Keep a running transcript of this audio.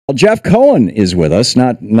Well, Jeff Cohen is with us.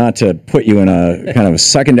 Not to put you in a kind of a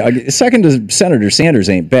second to Senator Sanders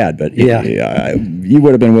ain't bad, but you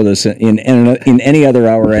would have been with us in any other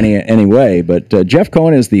hour anyway. But Jeff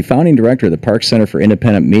Cohen is the founding director of the Park Center for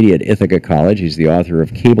Independent Media at Ithaca College. He's the author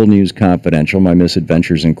of Cable News Confidential: My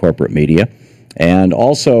Misadventures in Corporate Media, and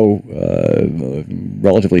also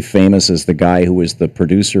relatively famous as the guy who was the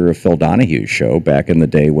producer of Phil Donahue's show back in the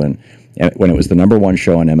day when it was the #1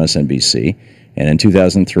 show on MSNBC. And in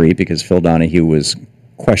 2003, because Phil Donahue was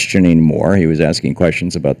questioning more, he was asking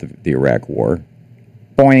questions about the Iraq War.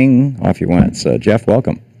 Boing, off you went. So, Jeff,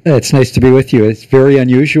 welcome. It's nice to be with you. It's very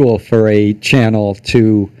unusual for a channel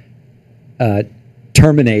to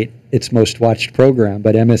terminate its most watched program,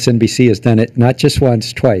 but MSNBC has done it not just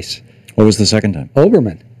once, twice. What was the second time?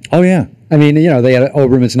 Oberman. Oh, yeah. I mean,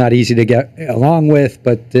 Oberman's not easy to get along with,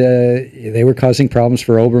 but they were causing problems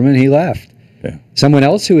for Oberman. He left. Yeah. Someone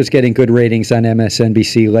else who was getting good ratings on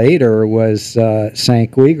MSNBC later was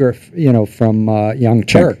Cenk Uygur, from Young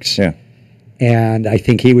Turks. Yeah. And I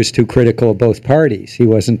think he was too critical of both parties. He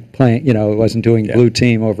wasn't playing, wasn't doing blue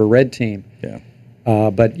team over red team. Yeah.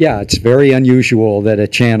 But yeah, it's very unusual that a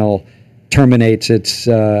channel terminates its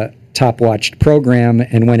top watched program,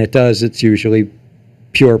 and when it does, it's usually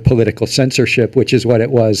pure political censorship, which is what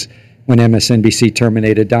it was when MSNBC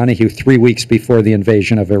terminated Donahue 3 weeks before the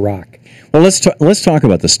invasion of Iraq. Well, let's talk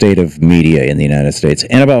about the state of media in the United States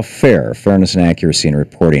and about fairness and accuracy in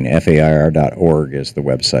reporting. FAIR.org is the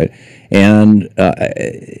website, and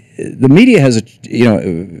the media has,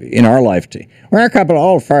 in our lifetime, we're a couple of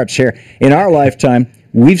old farts here. In our lifetime,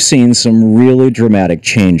 we've seen some really dramatic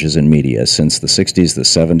changes in media since the '60s, the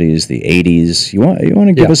 '70s, the '80s. You want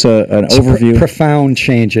to give us an overview? Profound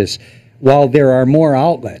changes. While there are more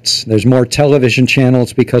outlets, there's more television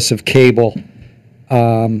channels because of cable.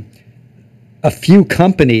 A few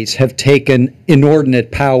companies have taken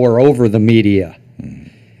inordinate power over the media.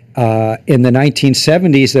 In the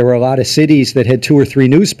 1970s, there were a lot of cities that had 2 or 3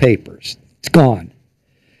 newspapers. It's gone.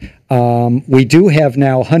 We do have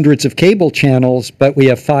now hundreds of cable channels, but we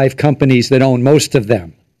have 5 companies that own most of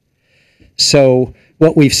them. So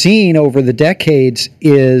what we've seen over the decades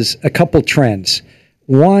is a couple trends.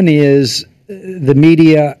 One is the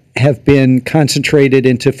media have been concentrated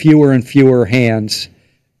into fewer and fewer hands,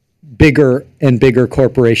 bigger and bigger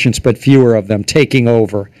corporations, but fewer of them taking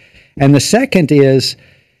over. And the second is,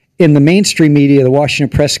 in the mainstream media, the Washington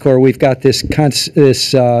Press Corps, we've got this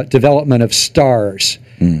development of stars,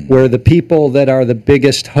 where the people that are the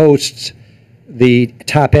biggest hosts, the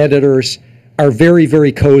top editors, are very,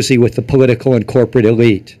 very cozy with the political and corporate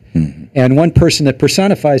elite. And one person that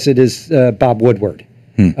personifies it is Bob Woodward.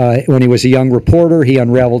 When he was a young reporter, he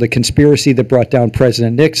unraveled a conspiracy that brought down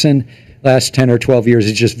President Nixon. Last 10 or 12 years,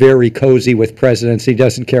 he's just very cozy with presidents. He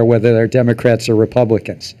doesn't care whether they're Democrats or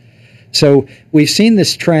Republicans. So we've seen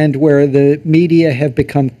this trend where the media have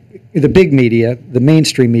become, the big media, the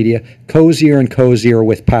mainstream media, cozier and cozier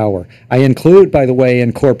with power. I include, by the way,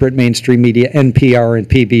 in corporate mainstream media, NPR and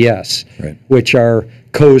PBS, which are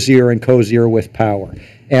cozier and cozier with power.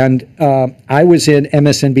 And I was in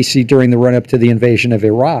MSNBC during the run-up to the invasion of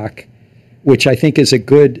Iraq, which I think is a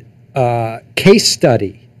good case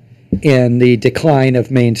study in the decline of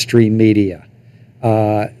mainstream media.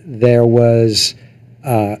 There was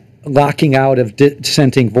locking out of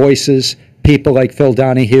dissenting voices. People like Phil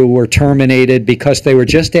Donahue were terminated because they were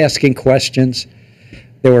just asking questions.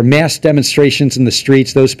 There were mass demonstrations in the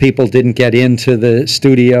streets. Those people didn't get into the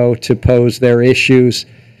studio to pose their issues.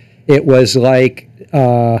 It was like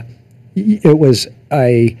it was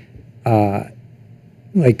a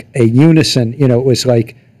unison. It was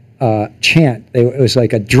like chant. It was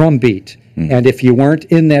like a drum beat. And if you weren't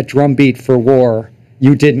in that drum beat for war,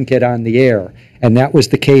 you didn't get on the air. And that was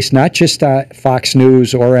the case not just Fox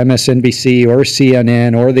News or MSNBC or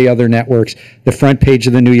CNN or the other networks, the front page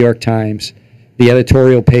of the New York Times, the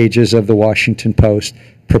editorial pages of the Washington Post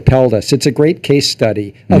propelled us. It's a great case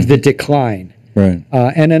study of the decline. Right.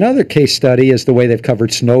 And another case study is the way they've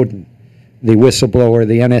covered Snowden, the whistleblower,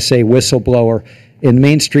 the NSA whistleblower. In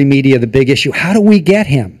mainstream media, the big issue, how do we get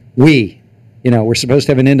him? We're supposed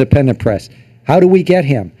to have an independent press. How do we get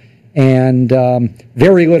him? And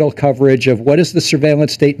very little coverage of what does the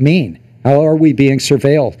surveillance state mean? How are we being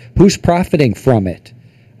surveilled? Who's profiting from it?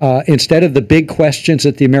 Instead of the big questions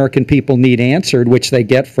that the American people need answered, which they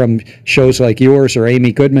get from shows like yours or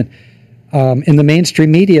Amy Goodman, in the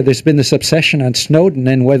mainstream media, there's been this obsession on Snowden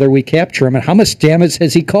and whether we capture him and how much damage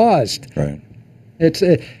has he caused. Right. It's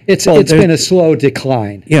been a slow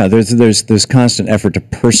decline. Yeah, there's constant effort to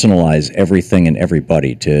personalize everything and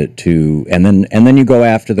everybody and then you go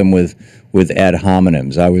after them with ad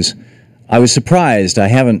hominems. I was I was surprised. I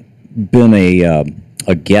haven't been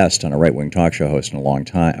a guest on a right-wing talk show host in a long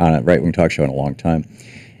time,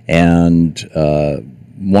 and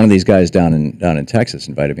one of these guys down in Texas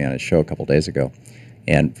invited me on his show a couple days ago,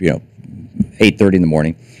 and 8:30 in the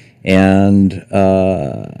morning, and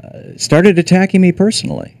started attacking me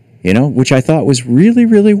personally. Which I thought was really,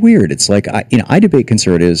 really weird. It's like I debate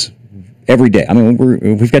conservatives every day. I mean,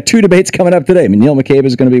 we've got 2 debates coming up today. I mean, Neil McCabe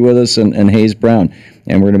is going to be with us, and Hayes Brown,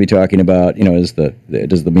 and we're going to be talking about, does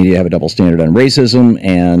the media have a double standard on racism,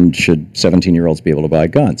 and should 17-year-olds be able to buy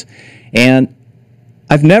guns? And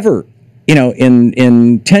I've never,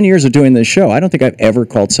 in 10 years of doing this show, I don't think I've ever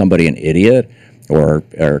called somebody an idiot or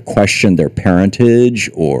questioned their parentage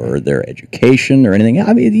or their education or anything.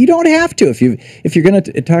 I mean, you don't have to if you're going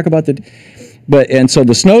to talk about and so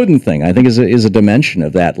the Snowden thing, I think, is a dimension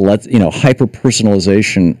of that. Hyper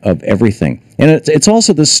personalization of everything, and it's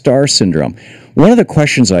also the star syndrome. One of the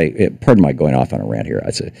questions pardon my going off on a rant here.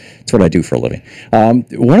 It's what I do for a living.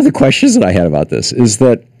 One of the questions that I had about this is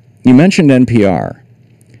that you mentioned NPR.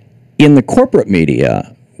 In the corporate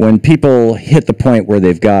media, when people hit the point where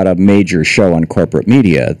they've got a major show on corporate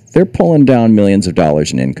media, they're pulling down millions of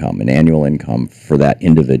dollars in income, in annual income for that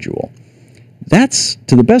individual. That's,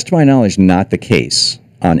 to the best of my knowledge, not the case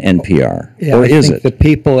on NPR. Yeah, or is it? The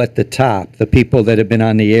people at the top, the people that have been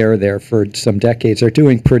on the air there for some decades, are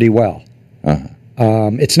doing pretty well. Uh-huh.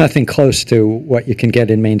 It's nothing close to what you can get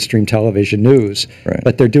in mainstream television news, right,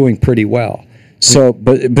 but they're doing pretty well. So,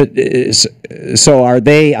 so are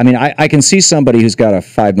they? I mean, I can see somebody who's got a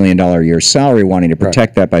 $5 million a year salary wanting to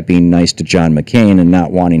protect that by being nice to John McCain and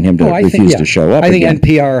not wanting him to refuse to show up. I think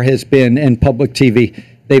NPR has been, and public TV,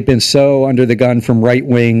 they've been so under the gun from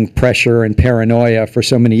right-wing pressure and paranoia for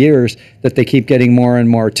so many years that they keep getting more and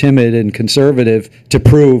more timid and conservative to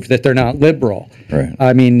prove that they're not liberal. Right.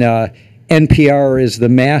 I mean, NPR is the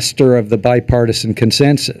master of the bipartisan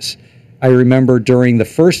consensus. I remember during the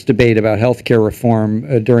first debate about health care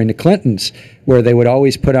reform during the Clintons, where they would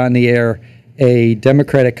always put on the air a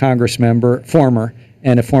Democratic Congress member, former,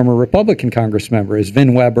 and a former Republican Congress member, as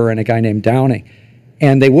Vin Weber and a guy named Downing.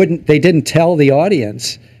 And they didn't tell the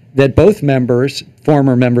audience that both members,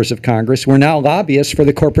 former members of Congress, were now lobbyists for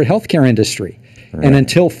the corporate healthcare industry. Right. And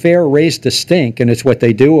until FAIR raised a stink, and it's what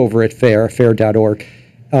they do over at FAIR.org,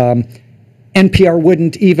 NPR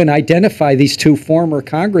wouldn't even identify these 2 former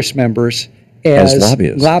Congress members as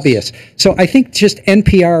lobbyists. So I think just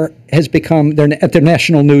NPR has become, at the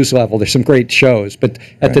national news level, there's some great shows, but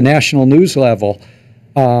at the national news level,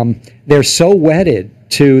 they're so wedded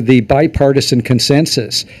to the bipartisan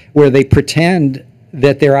consensus where they pretend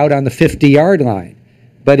that they're out on the 50-yard line.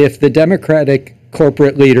 But if the Democratic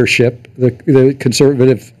corporate leadership, the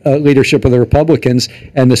conservative leadership of the Republicans,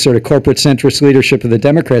 and the sort of corporate centrist leadership of the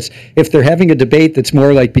Democrats, if they're having a debate that's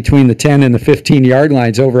more like between the 10 and the 15-yard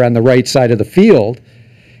lines over on the right side of the field,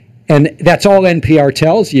 and that's all NPR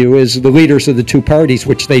tells you is the leaders of the 2 parties,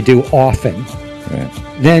 which they do often,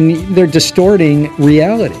 then they're distorting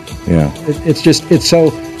reality. Yeah.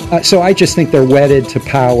 So I just think they're wedded to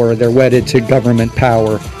power. They're wedded to government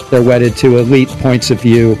power. They're wedded to elite points of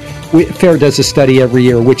view. FAIR does a study every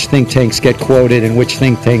year which think tanks get quoted and which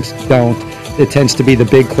think tanks don't. It tends to be the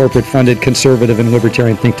big corporate-funded conservative and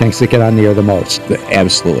libertarian think tanks that get on the air the most.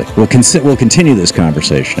 Absolutely. We'll continue this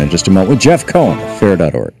conversation in just a moment with Jeff Cohen of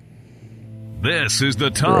FAIR.org. This is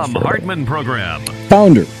the Thom Hartmann Program.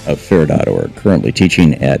 Founder of FAIR.org, currently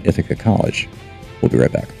teaching at Ithaca College. We'll be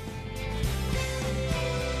right back.